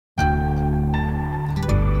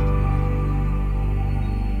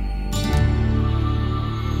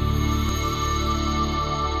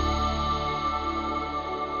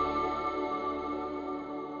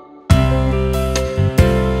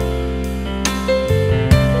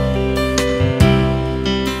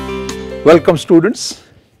Welcome students.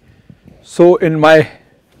 So in my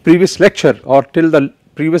previous lecture or till the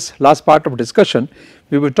previous last part of discussion,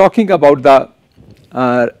 we were talking about the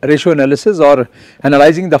ratio analysis or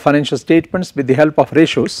analyzing the financial statements with the help of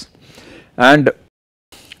ratios, and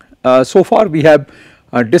so far we have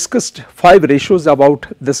discussed 5 ratios about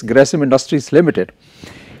this Grasim Industries Limited,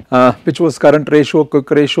 which was current ratio,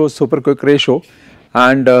 quick ratio, super quick ratio,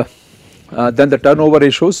 and then the turnover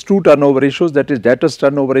ratios, 2 turnover ratios, that is debtors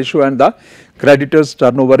turnover ratio and the creditors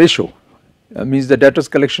turnover ratio, means the debtors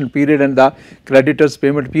collection period and the creditors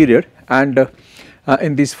payment period. And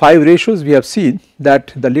in these 5 ratios we have seen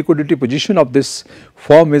that the liquidity position of this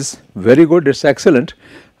firm is very good, it is excellent,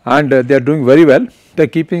 and they are doing very well, they are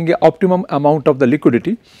keeping a optimum amount of the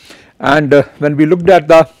liquidity. And when we looked at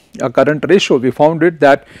the current ratio, we found it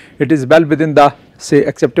that it is well within the say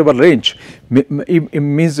acceptable range,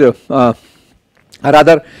 means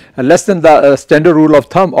rather less than the standard rule of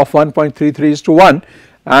thumb of 1.33:1,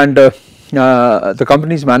 and the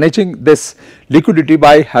company is managing this liquidity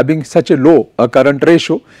by having such a low current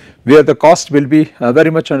ratio where the cost will be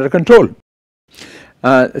very much under control.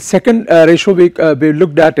 Second ratio we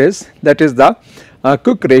looked at is the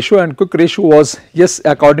quick ratio, and quick ratio was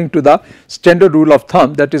according to the standard rule of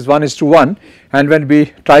thumb, that is 1:1, and when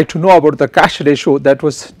we tried to know about the cash ratio, that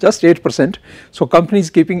was just 8%. So company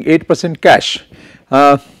is keeping 8% cash.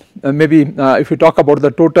 Maybe if we talk about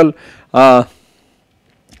the total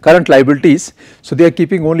current liabilities, so they are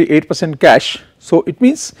keeping only 8% cash. So it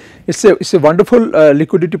means it's a wonderful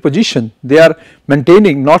liquidity position. They are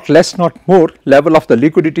maintaining not less not more level of the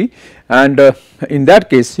liquidity, and in that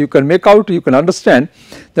case you can make out, you can understand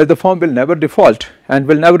that the firm will never default and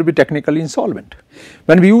will never be technically insolvent.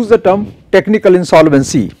 When we use the term technical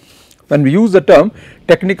insolvency,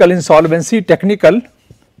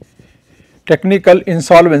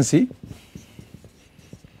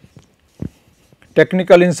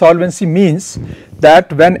 technical insolvency means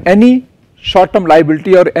that when any short term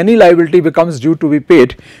liability or any liability becomes due to be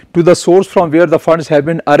paid to the source from where the funds have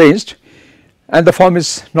been arranged and the firm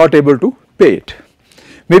is not able to pay it.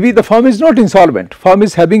 Maybe the firm is not insolvent, firm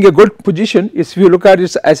is having a good position. If you look at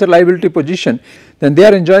its asset liability position, then they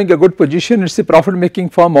are enjoying a good position, it is a profit making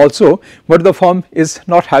firm also, but the firm is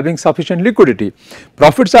not having sufficient liquidity.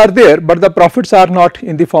 Profits are there, but the profits are not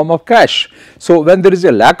in the form of cash. So when there is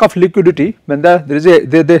a lack of liquidity, when there is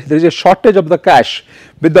a shortage of the cash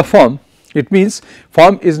with the firm, it means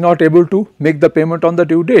firm is not able to make the payment on the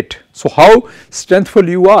due date. So how strengthful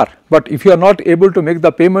you are, but if you are not able to make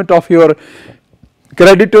the payment of your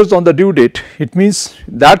creditors on the due date, it means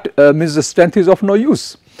that means the strength is of no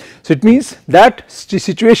use. So it means that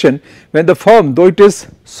situation when the firm, though it is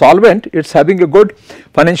solvent, it is having a good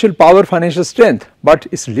financial power, financial strength, but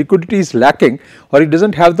its liquidity is lacking or it does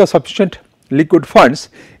not have the sufficient liquid funds,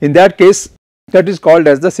 in that case that is called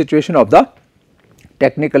as the situation of the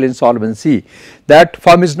technical insolvency, that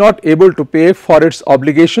firm is not able to pay for its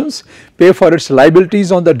obligations, pay for its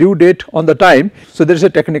liabilities on the due date on the time. So there is a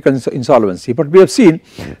technical insolvency. But we have seen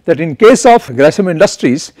that in case of Grasim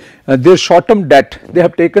Industries, their short term debt they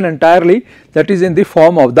have taken entirely, that is in the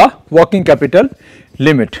form of the working capital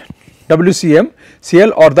limit,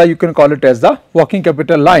 WCMCL, or the you can call it as the working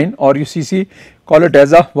capital line, or you call it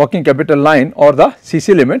as a working capital line or the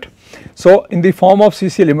CC limit. So in the form of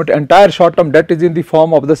CC limit, entire short term debt is in the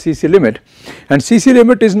form of the CC limit, and CC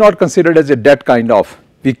limit is not considered as a debt kind of.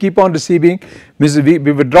 We keep on receiving, means we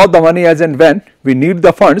withdraw the money as and when we need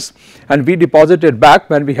the funds, and we deposit it back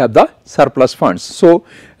when we have the surplus funds. So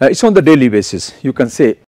it is on the daily basis, you can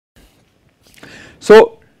say.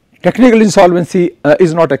 So technical insolvency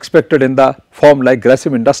is not expected in the firm like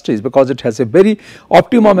Grasim Industries, because it has a very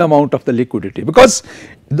optimum amount of the liquidity. Because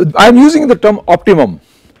I am using the term optimum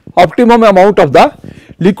amount of the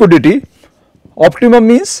liquidity. Optimum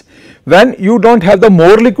means when you do not have the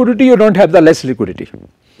more liquidity, you do not have the less liquidity.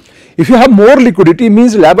 If you have more liquidity,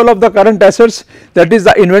 means level of the current assets, that is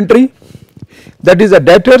the inventory, that is the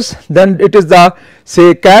debtors, then it is the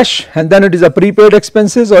say cash, and then it is the prepaid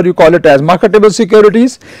expenses, or you call it as marketable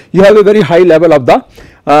securities. You have a very high level of the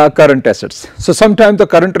current assets. So sometimes the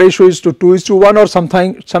current ratio is to 2:1, or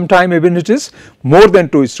sometime even it is more than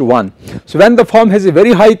 2:1. So when the firm has a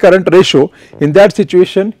very high current ratio, in that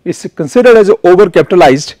situation it is considered as an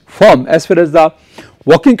overcapitalized firm as far as the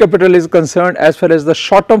working capital is concerned, as far as the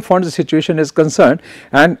short term funds situation is concerned.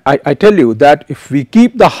 And I tell you that if we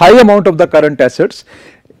keep the high amount of the current assets,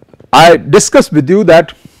 I discussed with you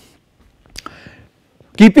that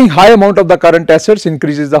keeping high amount of the current assets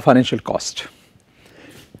increases the financial cost.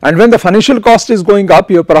 and when the financial cost is going up,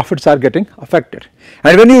 your profits are getting affected.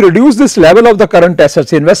 And when you reduce this level of the current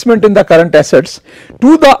assets, investment in the current assets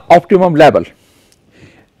to the optimum level,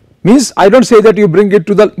 means I do not say that you bring it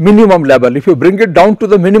to the minimum level. If you bring it down to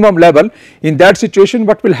the minimum level, in that situation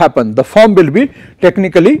what will happen? The firm will be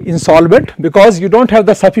technically insolvent, because you do not have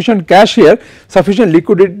the sufficient cash here, sufficient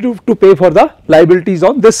liquidity to pay for the liabilities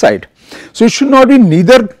on this side. So, it should not be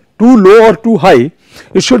neither too low or too high,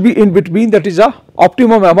 it should be in between, that is a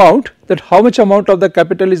optimum amount, that how much amount of the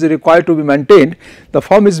capital is required to be maintained, the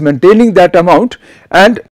firm is maintaining that amount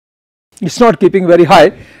and it is not keeping very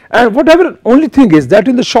high. And whatever, only thing is that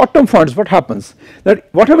in the short term funds what happens, that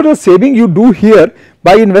whatever the saving you do here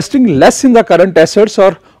by investing less in the current assets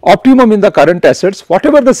or optimum in the current assets,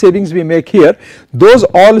 whatever the savings we make here, those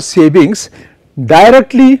all savings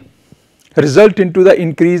directly result into the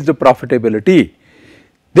increased profitability.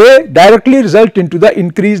 They directly result into the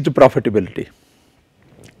increased profitability,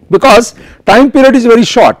 because time period is very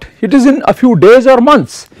short, it is in a few days or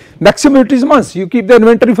months, maximum it is months. You keep the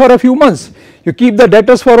inventory for a few months, you keep the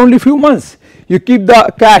debtors for only few months, you keep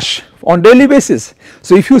the cash on daily basis.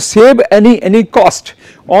 So, if you save any cost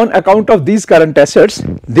on account of these current assets,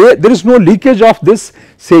 there is no leakage of this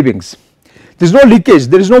savings, there is no leakage,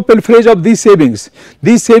 there is no pilferage of these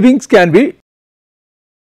savings can be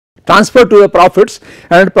transferred to the profits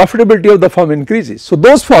and profitability of the firm increases. So,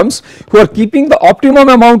 those firms who are keeping the optimum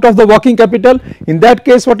amount of the working capital, in that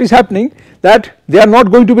case what is happening, that they are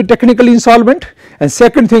not going to be technically insolvent, and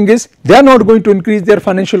second thing is they are not going to increase their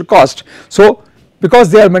financial cost. So,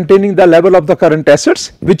 because they are maintaining the level of the current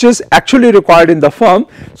assets which is actually required in the firm,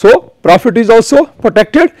 so profit is also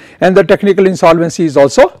protected and the technical insolvency is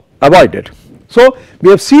also avoided. So, we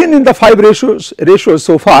have seen in the 5 ratios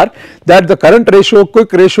so far, that the current ratio,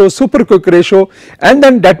 quick ratio, super quick ratio, and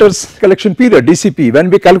then debtors collection period, DCP. When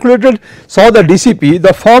we saw the DCP,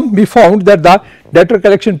 the firm, we found that the debtor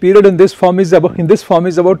collection period in this firm is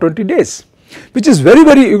about 20 days, which is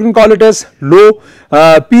very you can call it as low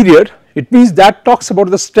period. It means that talks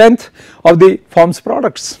about the strength of the firm's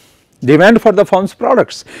products, demand for the firm's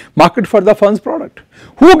products, market for the firm's product.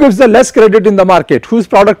 Who gives the less credit in the market? Whose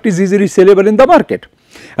product is easily sellable in the market?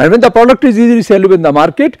 And when the product is easily sellable in the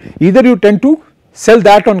market, either you tend to sell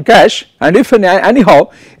that on cash, and if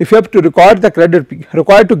anyhow, if you have to required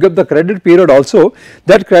to give the credit period also,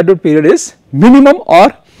 that credit period is minimum,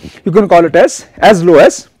 or you can call it as low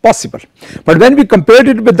as possible. But when we compared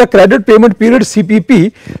it with the credit payment period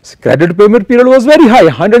CPP, credit payment period was very high,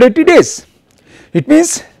 180 days. It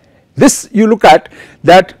means this you look at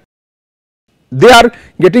that they are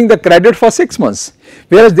getting the credit for 6 months,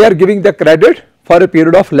 whereas they are giving the credit for a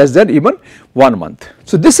period of less than even 1 month.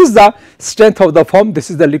 So, this is the strength of the firm, this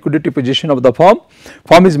is the liquidity position of the firm.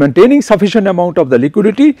 Firm is maintaining sufficient amount of the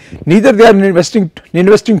liquidity, neither they are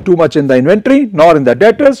investing too much in the inventory, nor in the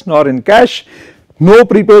debtors, nor in cash, no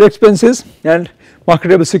prepaid expenses, and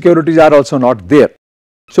marketable securities are also not there.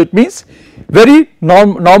 So, it means very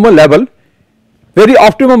normal level, very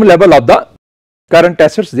optimum level of the current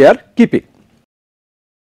assets they are keeping.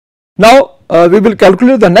 Now, we will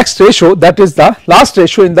calculate the next ratio, that is the last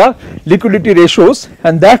ratio in the liquidity ratios,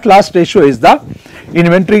 and that last ratio is the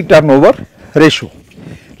inventory turnover ratio.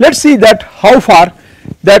 Let us see that how far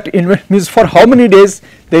that means for how many days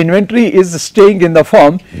the inventory is staying in the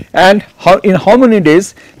firm, and in how many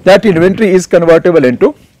days that inventory is convertible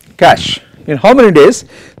into cash. In how many days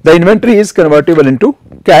the inventory is convertible into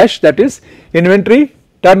cash, that is inventory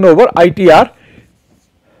turnover ITR,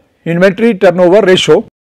 inventory turnover ratio,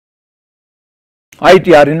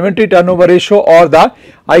 ITR, inventory turnover ratio, or the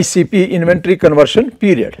ICP, inventory conversion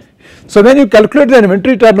period. So, when you calculate the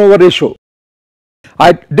inventory turnover ratio,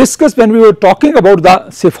 I discussed when we were talking about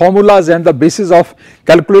the say formulas and the basis of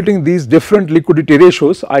calculating these different liquidity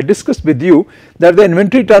ratios, I discussed with you that the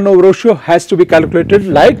inventory turnover ratio has to be calculated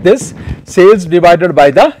like this: sales divided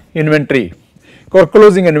by the inventory, or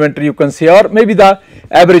closing inventory you can say, or maybe the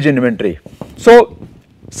average inventory. So,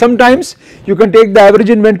 sometimes you can take the average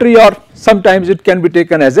inventory, or sometimes it can be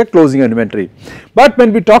taken as a closing inventory. But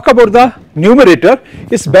when we talk about the numerator,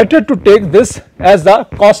 it is better to take this as the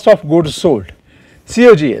cost of goods sold,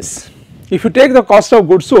 COGS. If you take the cost of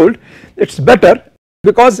goods sold, it is better,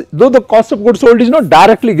 because though the cost of goods sold is not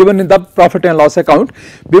directly given in the profit and loss account,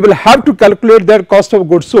 we will have to calculate their cost of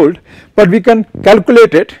goods sold, but we can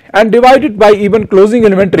calculate it and divide it by even closing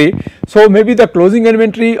inventory. So, maybe the closing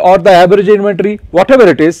inventory or the average inventory, whatever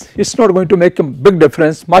it is, it's not going to make a big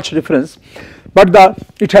difference, much difference, but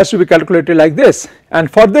it has to be calculated like this. And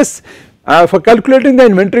for this, for calculating the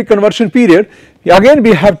inventory conversion period, again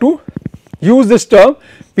we have to use this term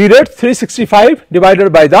period 365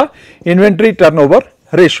 divided by the inventory turnover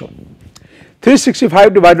ratio.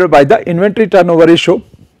 365 divided by the inventory turnover ratio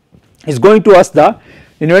is going to us the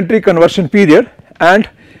inventory conversion period, and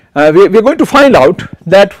we are going to find out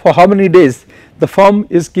that for how many days the firm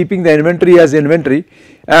is keeping the inventory as inventory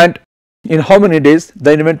and in how many days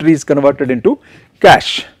the inventory is converted into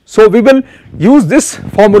cash. So, we will use this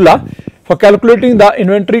formula for calculating the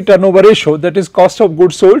inventory turnover ratio, that is cost of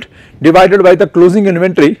goods sold divided by the closing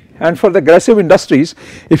inventory. And for the Grasim Industries,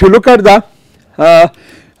 if you look at the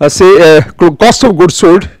cost of goods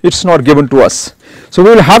sold, it is not given to us. So, we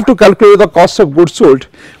will have to calculate the cost of goods sold.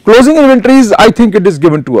 Closing inventories, I think it is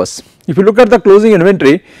given to us. If you look at the closing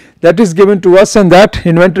inventory, that is given to us, and that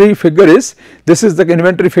inventory figure is, this is the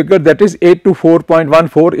inventory figure, that is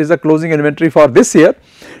 824.14 is the closing inventory for this year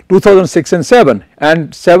 2006 and 7,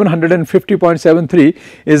 and 750.73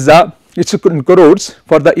 is the, it's in crores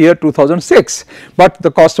for the year 2006, but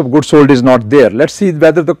the cost of goods sold is not there. Let us see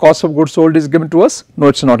whether the cost of goods sold is given to us. No,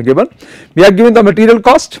 it is not given. We are given the material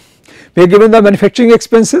cost, we are given the manufacturing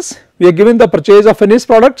expenses, we are given the purchase of finished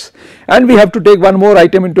products, and we have to take one more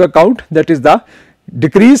item into account, that is the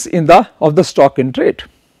decrease in the of the stock in trade,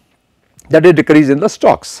 that is decrease in the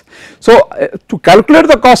stocks. So, to calculate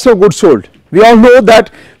the cost of goods sold, we all know that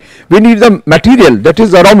we need the material, that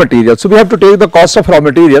is the raw material. So, we have to take the cost of raw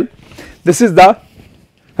material. This is the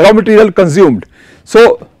raw material consumed.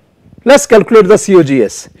 So, let us calculate the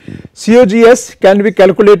COGS. COGS can be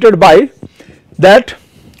calculated by that,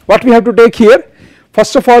 what we have to take here.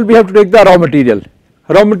 First of all, we have to take the raw material.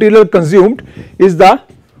 Raw material consumed is the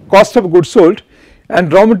cost of goods sold,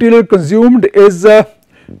 and raw material consumed is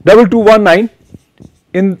 2219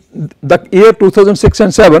 in the year 2006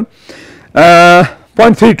 and 7,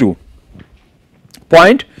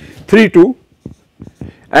 0.32,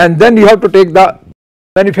 and then you have to take the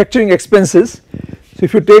manufacturing expenses. So,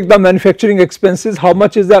 if you take the manufacturing expenses, how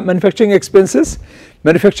much is the manufacturing expenses?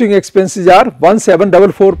 Manufacturing expenses are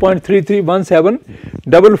 1744.33,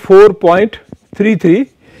 1744.33,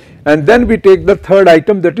 and then we take the third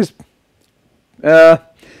item, that is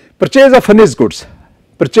purchase of finished goods.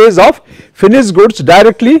 Purchase of finished goods,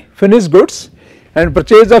 directly finished goods, and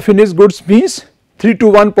purchase of finished goods means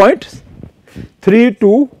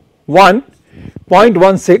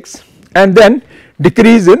 321.16, and then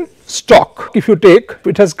decrease in stock. If you take,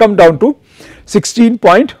 it has come down to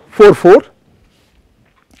 16.44.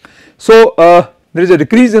 So, there is a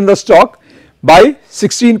decrease in the stock by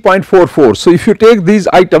 16.44. So, if you take these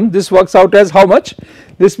items, this works out as how much?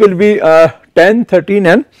 This will be 10, 13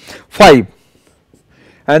 and 5,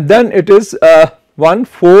 and then it is 1,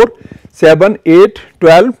 4, 7, 8,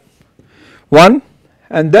 12, 1,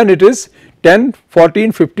 and then it is 10,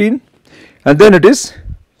 14, 15, and then it is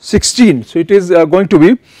 16. So, it is going to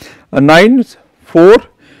be 9, 4,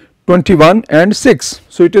 21 and 6.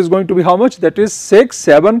 So, it is going to be how much? That is 6,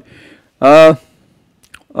 7, 7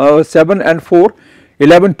 and 4,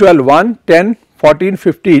 11, 12, 1, 10, 14,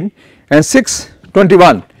 15 and 6,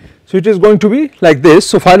 21. So, it is going to be like this.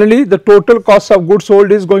 So, finally, the total cost of goods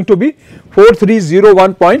sold is going to be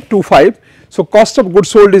 4301.25. So, cost of goods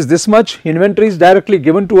sold is this much, inventory is directly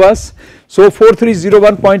given to us. So,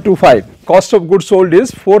 4301.25, cost of goods sold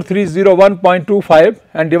is 4301.25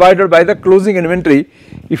 and divided by the closing inventory.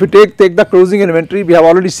 If you take the closing inventory, we have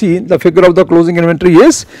already seen the figure of the closing inventory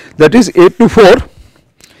is, that is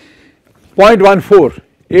 824.14,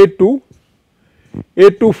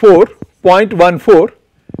 824.14,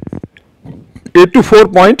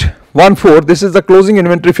 824.14, this is the closing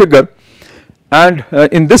inventory figure, and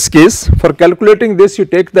in this case for calculating this you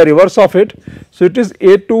take the reverse of it. So, it is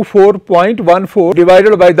 824.14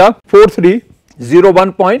 divided by the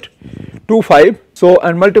 4301.25, so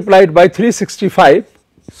and multiplied by 365.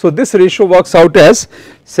 So, this ratio works out as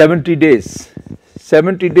 70 days.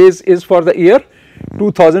 70 days is for the year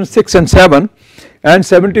 2006 and 7 and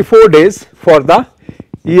 74 days for the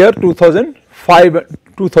year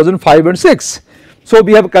 2005 and 6. So,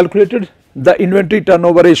 we have calculated the inventory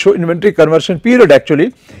turnover ratio, inventory conversion period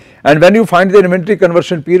actually, and when you find the inventory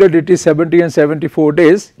conversion period, it is 70 and 74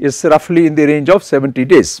 days, is roughly in the range of 70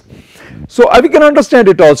 days. So, we can understand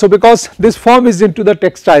it also because this firm is into the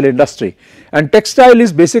textile industry, and textile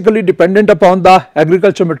is basically dependent upon the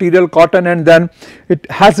agriculture material cotton, and then it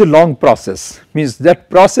has a long process, means that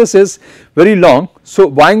process is very long. So,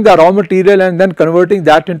 buying the raw material and then converting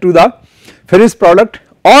that into the finished product,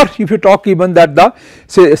 or if you talk even that the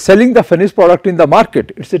say selling the finished product in the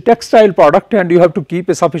market, it is a textile product and you have to keep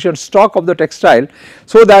a sufficient stock of the textile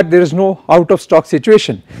so that there is no out of stock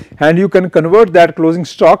situation and you can convert that closing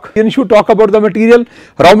stock. And if you talk about the material,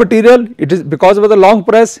 raw material, it is because of the long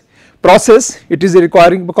process it is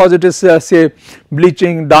requiring, because it is say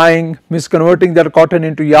bleaching, dyeing, means converting that cotton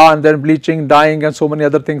into yarn, then bleaching, dyeing, and so many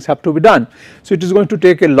other things have to be done. So it is going to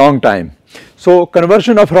take a long time. So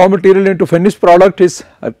conversion of raw material into finished product is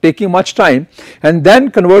taking much time, and then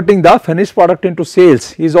converting the finished product into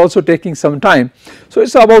sales is also taking some time. So it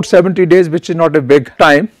is about 70 days, which is not a big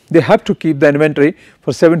time. They have to keep the inventory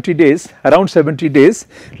for 70 days, around 70 days.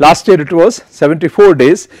 Last year it was 74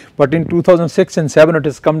 days, but in 2006 and 7 it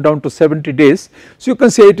has come down to 70 days. So you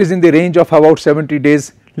can say it is in the range of about 70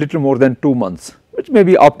 days, little more than 2 months, which may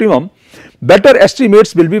be optimum. Better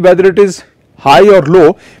estimates will be whether it is high or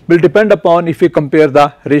low, will depend upon if you compare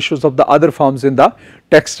the ratios of the other firms in the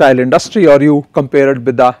textile industry, or you compare it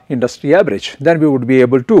with the industry average, then we would be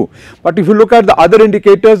able to. But if you look at the other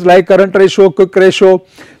indicators like current ratio, quick ratio,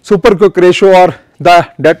 super quick ratio, or the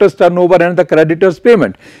debtors turnover and the creditors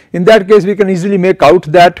payment, in that case we can easily make out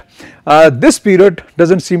that this period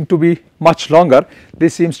does not seem to be much longer.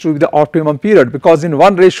 This seems to be the optimum period, because in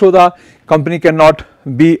one ratio the company cannot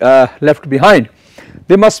be left behind.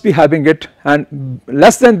 They must be having it, and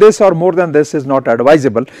less than this or more than this is not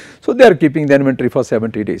advisable. So they are keeping the inventory for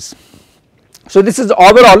 70 days. So this is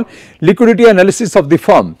overall liquidity analysis of the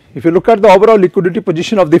firm. If you look at the overall liquidity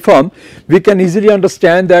position of the firm, we can easily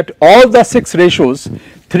understand that all the 6 ratios,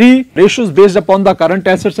 3 ratios based upon the current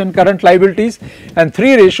assets and current liabilities, and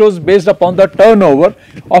 3 ratios based upon the turnover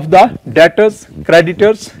of the debtors,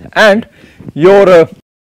 creditors, and your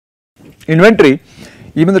inventory.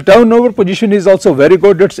 Even the turnover position is also very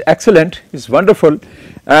good, it is excellent, it is wonderful,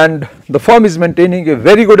 and the firm is maintaining a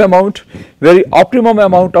very good amount, very optimum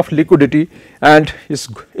amount of liquidity, and is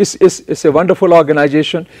a wonderful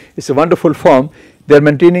organization, it is a wonderful firm. They are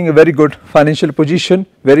maintaining a very good financial position,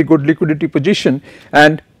 very good liquidity position,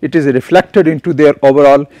 and it is reflected into their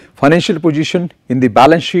overall financial position in the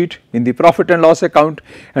balance sheet, in the profit and loss account,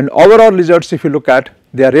 and overall results if you look at,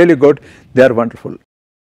 they are really good, they are wonderful.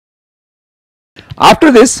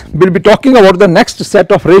 After this we will be talking about the next set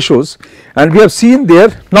of ratios, and we have seen there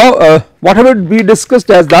now whatever we discussed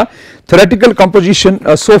as the theoretical composition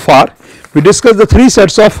so far. We discussed the 3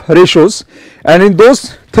 sets of ratios, and in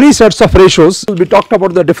those 3 sets of ratios we talked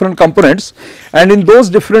about the different components, and in those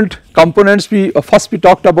different components we first we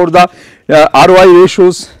talked about the ROI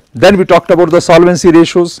ratios, then we talked about the solvency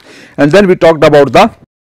ratios, and then we talked about the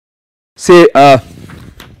say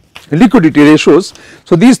liquidity ratios.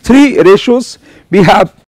 So these 3 ratios we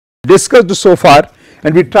have discussed so far,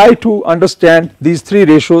 and we try to understand these 3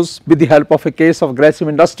 ratios with the help of a case of Grasim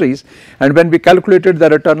Industries. And when we calculated the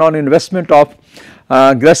return on investment of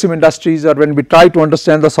Grasim Industries, or when we try to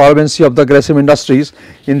understand the solvency of the Grasim Industries,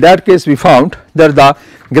 in that case we found that the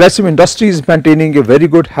Grasim Industries is maintaining a very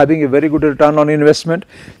good, having a very good return on investment.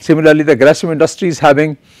 Similarly, the Grasim Industries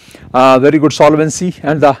having very good solvency,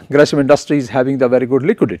 and the Grasim Industries having the very good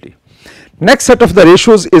liquidity. Next set of the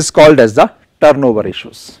ratios is called as the turnover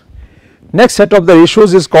ratios. Next set of the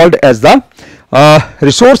ratios is called as the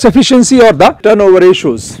resource efficiency or the turnover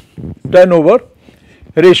ratios. Turnover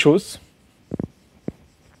ratios.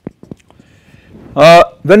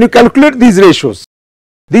 When you calculate these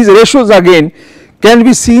ratios again can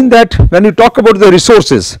be seen that when you talk about the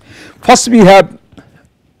resources, first we have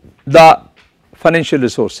the financial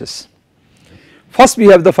resources. First we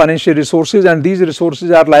have the financial resources, and these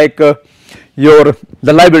resources are like the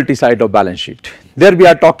liability side of balance sheet. There we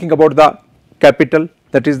are talking about the capital,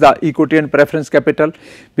 that is the equity and preference capital.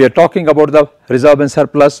 We are talking about the reserve and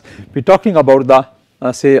surplus. We are talking about the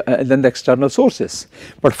then the external sources.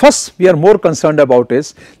 But first we are more concerned about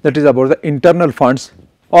is that is about the internal funds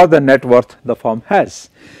or the net worth the firm has,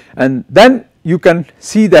 and then you can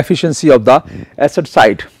see the efficiency of the asset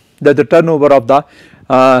side, that the turnover of the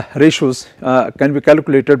ratios can be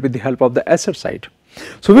calculated with the help of the asset side.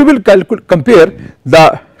 So we will compare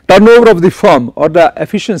the turnover of the firm or the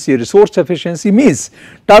efficiency, resource efficiency means,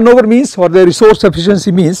 turnover means or the resource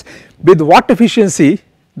efficiency means with what efficiency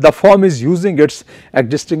the firm is using its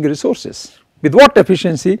existing resources. With what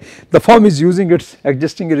efficiency the firm is using its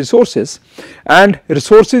existing resources, and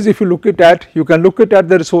resources if you look it at, you can look it at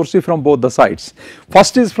the resources from both the sides.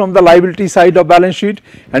 First is from the liability side of balance sheet,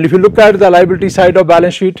 and if you look at the liability side of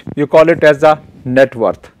balance sheet, you call it as the net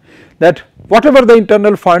worth. That whatever the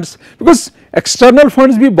internal funds, because external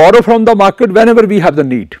funds we borrow from the market whenever we have the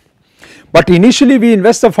need, but initially we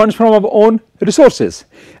invest the funds from our own resources,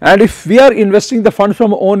 and if we are investing the funds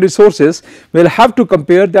from our own resources, we will have to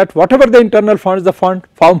compare that whatever the internal funds the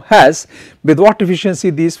firm has, with what efficiency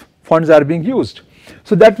these funds are being used.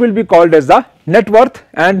 So that will be called as the net worth,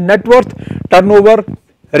 and net worth turnover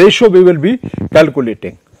ratio we will be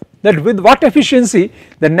calculating, that with what efficiency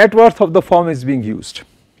the net worth of the firm is being used.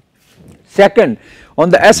 Second, on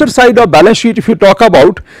the asset side of balance sheet if you talk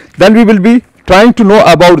about, then we will be trying to know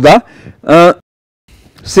about the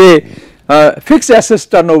fixed assets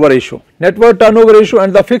turnover ratio, net worth turnover ratio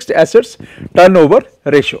and the fixed assets turnover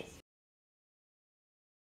ratio.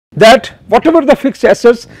 That whatever the fixed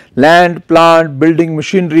assets, land, plant, building,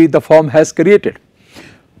 machinery the firm has created,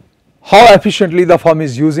 how efficiently the firm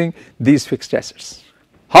is using these fixed assets.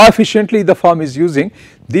 How efficiently the firm is using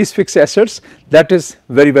these fixed assets, that is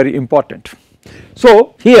very important.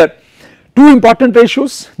 So here two important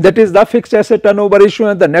ratios, that is the fixed asset turnover ratio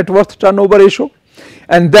and the net worth turnover ratio,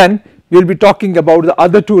 and then we will be talking about the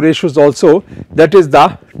other two ratios also, that is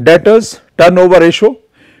the debtors turnover ratio,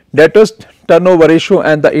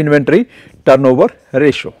 and the inventory turnover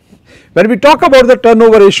ratio. When we talk about the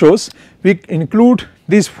turnover ratios, we include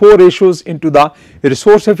these four ratios into the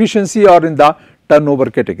resource efficiency or in the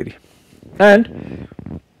turnover category. And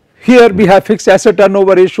here we have fixed asset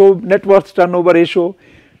turnover ratio, net worth turnover ratio,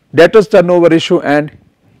 debtors turnover ratio and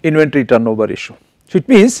inventory turnover ratio. So it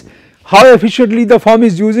means how efficiently the firm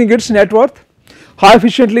is using its net worth, how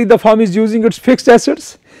efficiently the firm is using its fixed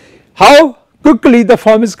assets, how quickly the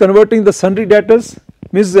firm is converting the sundry debtors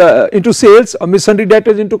into sales or sundry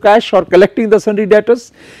debtors into cash or collecting the sundry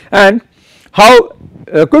debtors, and how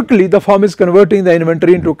quickly the firm is converting the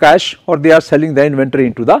inventory into cash or they are selling the inventory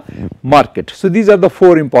into the market. So these are the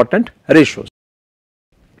four important ratios.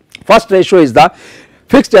 First ratio is the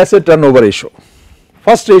fixed asset turnover ratio.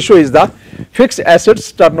 First ratio is the fixed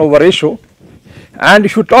assets turnover ratio, and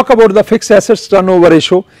if you talk about the fixed assets turnover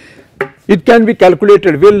ratio, it can be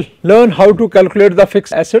calculated. We will learn how to calculate the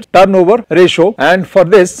fixed asset turnover ratio, and for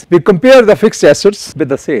this we compare the fixed assets with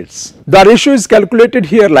the sales. The ratio is calculated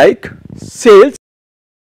here like sales,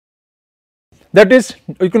 that is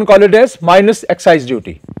you can call it as minus excise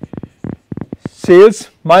duty. Sales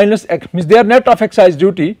minus means they are net of excise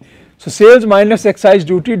duty. So sales minus excise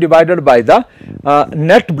duty divided by the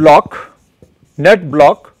net block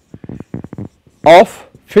of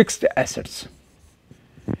fixed assets.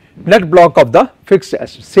 Net block of the fixed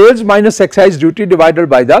assets. Sales minus excise duty divided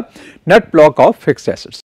by the net block of fixed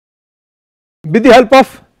assets. With the help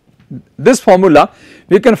of this formula,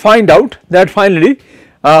 we can find out that finally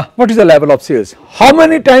what is the level of sales. How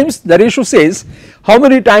many times the ratio says how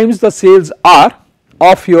many times the sales are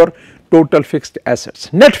of your total fixed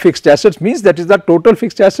assets. Net fixed assets means that is the total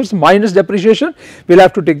fixed assets minus depreciation, we will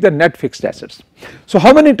have to take the net fixed assets. So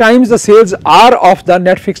how many times the sales are of the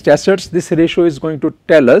net fixed assets, this ratio is going to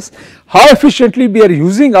tell us how efficiently we are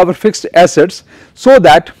using our fixed assets so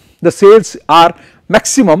that the sales are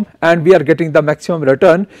maximum and we are getting the maximum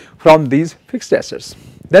return from these fixed assets.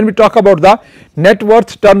 Then we talk about the net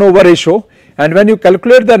worth turnover ratio, and when you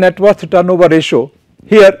calculate the net worth turnover ratio,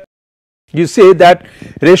 here you say that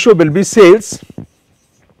ratio will be sales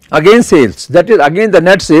again sales, that is again the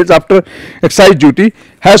net sales after excise duty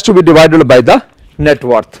has to be divided by the net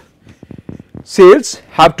worth. Sales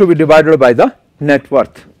have to be divided by the net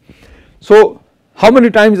worth. So how many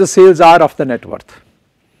times the sales are of the net worth?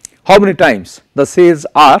 How many times the sales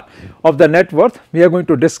are of the net worth, we are going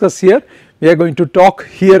to discuss here. We are going to talk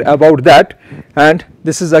here about that, and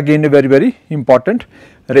this is again a very important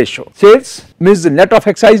ratio. Sales means the net of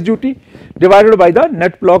excise duty divided by the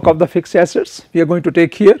net block of the fixed assets we are going to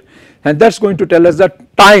take here, and that is going to tell us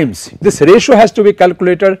that times. This ratio has to be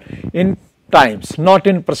calculated in times, not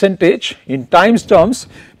in percentage. In times terms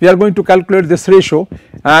we are going to calculate this ratio,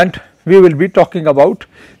 and we will be talking about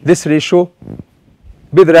this ratio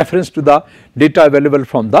with reference to the data available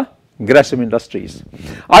from the Grasim Industries.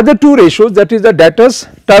 Other two ratios, that is the debtors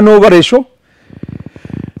turnover ratio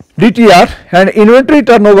DTR and inventory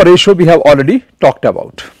turnover ratio, we have already talked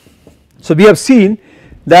about. So we have seen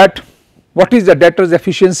that what is the debtors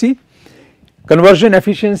efficiency, conversion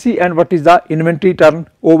efficiency, and what is the inventory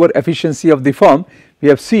turnover efficiency of the firm we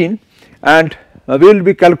have seen, and we will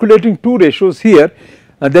be calculating two ratios here,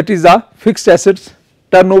 that is the fixed assets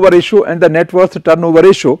turnover ratio and the net worth turnover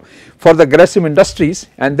ratio for the Grasim Industries,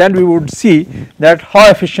 and then we would see that how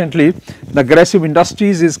efficiently the Grasim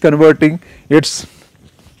Industries is converting its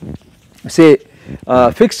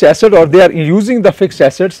fixed asset, or they are using the fixed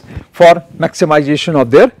assets for maximization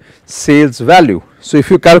of their sales value. So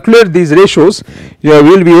if you calculate these ratios, you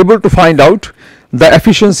will be able to find out the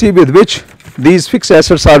efficiency with which these fixed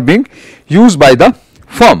assets are being used by the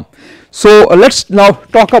firm. So let us now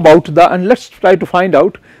talk about and let us try to find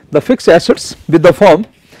out the fixed assets with the firm,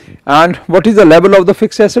 and what is the level of the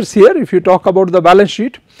fixed assets here. If you talk about the balance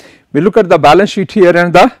sheet, we look at the balance sheet here,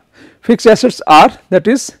 and the fixed assets are, that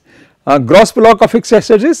is gross block of fixed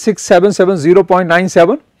assets is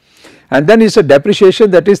 6770.97, and then is a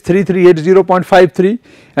depreciation, that is 3380.53,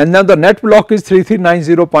 and then the net block is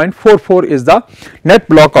 3390.44 is the net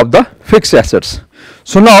block of the fixed assets.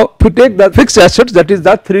 So now to take the fixed assets, that is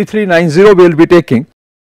the 3390 we will be taking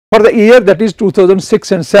for the year, that is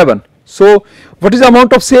 2006 and 7. So what is the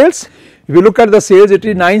amount of sales? If you look at the sales, it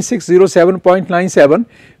is 9607.97,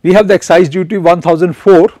 we have the excise duty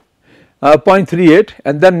 1004.38,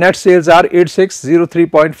 and then net sales are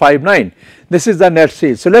 8603.59. This is the net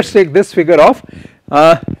sales. So let us take this figure of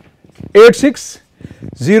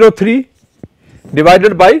 8603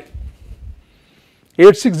 divided by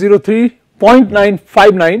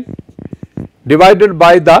 8603.959 divided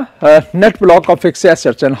by the net block of fixed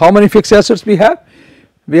assets. And how many fixed assets we have?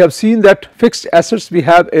 We have seen that fixed assets we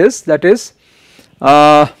have is, that is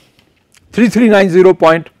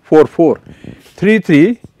 3390.44,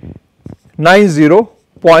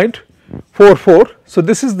 3390.44. So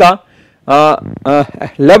this is the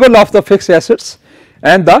level of the fixed assets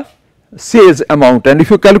and the sales amount, and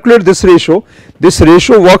if you calculate this ratio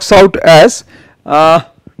works out as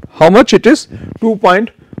how much it is?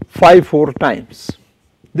 2.54 times.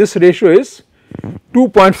 This ratio is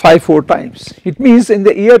 2.54 times. It means in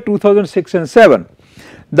the year 2006 and 7,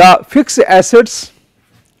 the fixed assets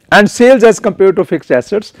and sales as compared to fixed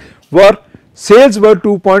assets were, sales were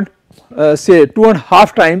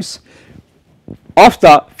 2.5 times of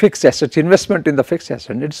the fixed assets, investment in the fixed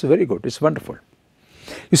asset. It is very good, it is wonderful.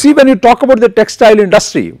 You see, when you talk about the textile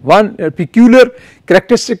industry, one peculiar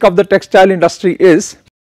characteristic of the textile industry is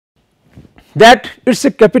that it is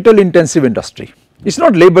a capital intensive industry. It is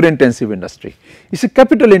not labor intensive industry, it is a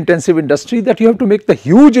capital intensive industry, that you have to make the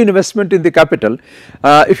huge investment in the capital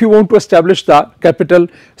if you want to establish the capital,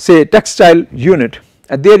 say textile unit.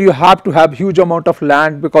 And there you have to have huge amount of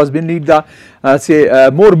land, because we need the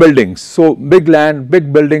more buildings. So big land,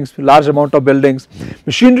 big buildings, large amount of buildings.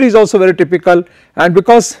 Machinery is also very typical, and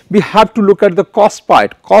because we have to look at the cost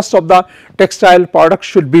part, cost of the textile product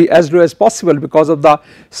should be as low as possible because of the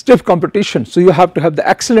stiff competition. So you have to have the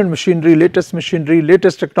excellent machinery,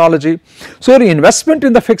 latest technology. So your investment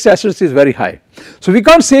in the fixed assets is very high. So we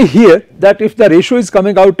can't say here that if the ratio is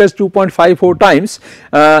coming out as 2.54 times,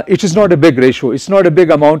 it is not a big ratio, it is not a big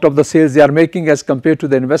amount of the sales they are making as compared to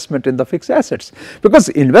the investment in the fixed assets, because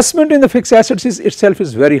investment in the fixed assets is itself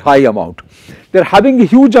is very high amount. They are having a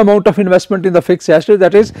huge amount of investment in the fixed assets,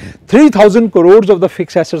 that is 3000 crores of the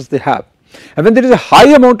fixed assets they have. And when there is a high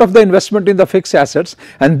amount of the investment in the fixed assets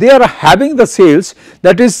and they are having the sales,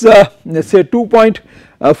 that is say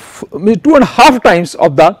 2.5 times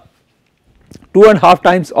of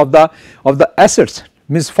the assets,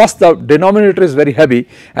 means first the denominator is very heavy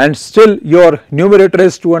and still your numerator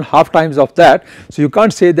is 2.5 times of that. So you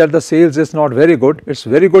can't say that the sales is not very good, it is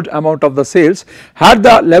very good amount of the sales. Had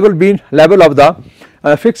the level of the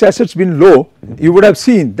fixed assets been low, you would have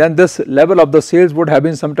seen then this level of the sales would have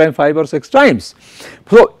been sometime 5 or 6 times.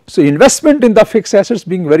 So investment in the fixed assets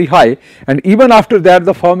being very high, and even after that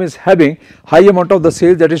the firm is having high amount of the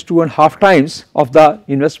sales, that is 2.5 times of the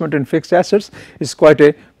investment in fixed assets, is quite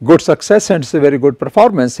a good success and it is a very good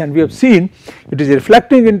performance, and we have seen it is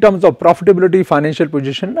reflecting in terms of profitability, financial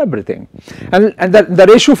position and everything. And the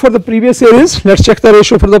ratio for the previous year is, let us check the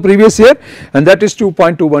ratio for the previous year, and that is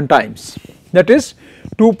 2.21 times. That is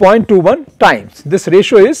 2.21 times. This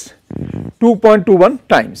ratio is 2.21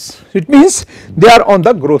 times. It means they are on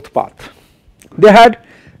the growth path. They had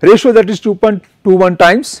ratio that is 2.21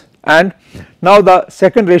 times, and now the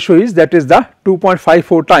second ratio is, that is the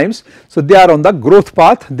 2.54 times. So they are on the growth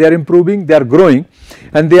path, they are improving, they are growing,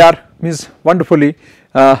 and they are means wonderfully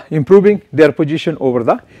improving their position over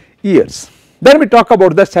the years. Then we talk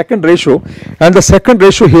about the second ratio, and the second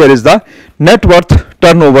ratio here is the net worth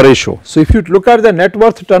turnover ratio. So if you look at the net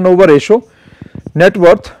worth turnover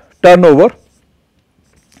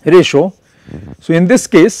ratio, so in this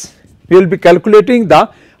case we will be calculating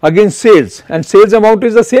the again sales, and sales amount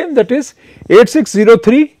is the same, that is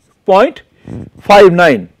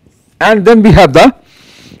 8603.59, and then we have the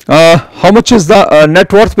how much is the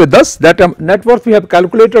net worth with us, that net worth we have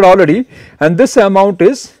calculated already, and this amount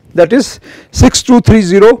is, that is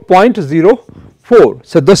 6230.04.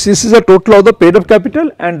 So this is a total of the paid up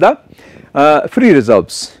capital and the free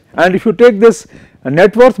reserves. And if you take this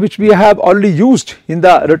net worth which we have already used in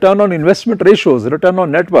the return on investment ratios, return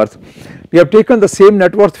on net worth, we have taken the same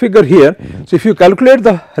net worth figure here. So if you calculate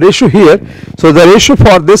the ratio here, so the ratio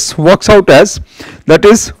for this works out as, that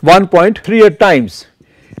is 1.38 times,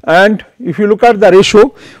 and if you look at the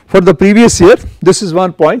ratio for the previous year, this is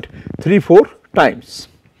 1.34 times.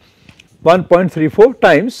 1.34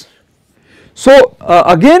 times. So,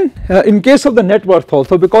 again in case of the net worth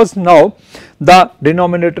also, because now the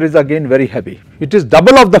denominator is again very heavy, it is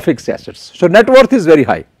double of the fixed assets. So, net worth is very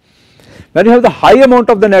high. When you have the high amount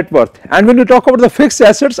of the net worth, and when you talk about the fixed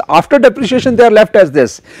assets, after depreciation they are left as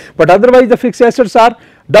this, but otherwise the fixed assets are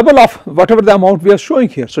double of whatever the amount we are showing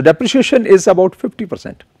here. So, depreciation is about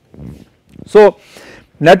 50%. So,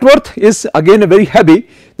 net worth is again a very heavy,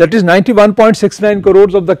 that is 91.69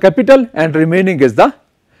 crores of the capital, and remaining is the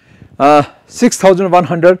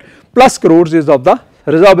 6,100 plus crores is of the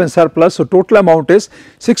reserve and surplus. So, total amount is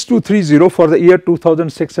 6230 for the year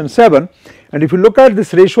 2006 and 7, and if you look at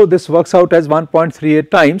this ratio, this works out as 1.38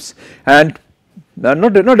 times, and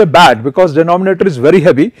not a bad, because denominator is very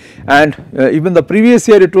heavy, and even the previous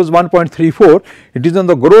year it was 1.34. It is on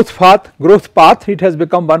the growth path it has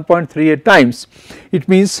become 1.38 times. It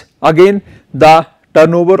means again the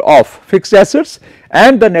turnover of fixed assets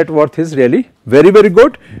and the net worth is really very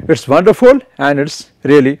good, it is wonderful, and it is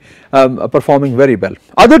really performing very well.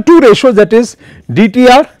 Other two ratios, that is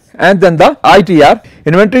DTR and then the ITR,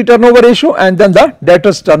 inventory turnover ratio and then the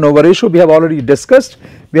debtors turnover ratio, we have already discussed.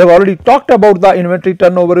 We have already talked about the inventory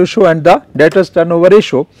turnover ratio and the debtors turnover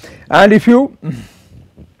ratio, and if you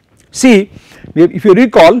see, if you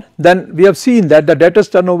recall, then we have seen that the debtors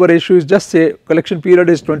turnover ratio is just say collection period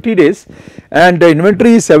is 20 days and the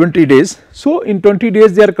inventory is 70 days. So, in 20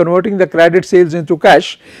 days they are converting the credit sales into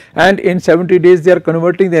cash, and in 70 days they are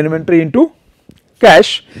converting the inventory into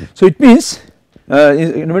cash. So, it means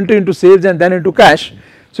inventory into sales and then into cash.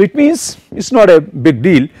 So, it means it is not a big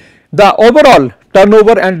deal. The overall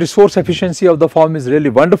turnover and resource efficiency of the firm is really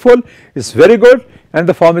wonderful, it is very good, and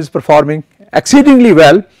the firm is performing exceedingly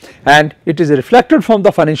well, and it is reflected from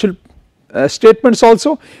the financial statements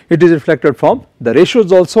also, it is reflected from the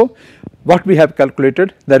ratios also. What we have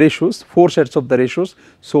calculated, the ratios, 4 sets of the ratios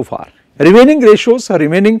so far. Remaining ratios or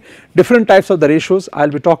remaining different types of the ratios I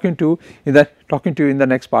will be talking to you in the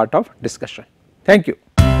next part of discussion. Thank you.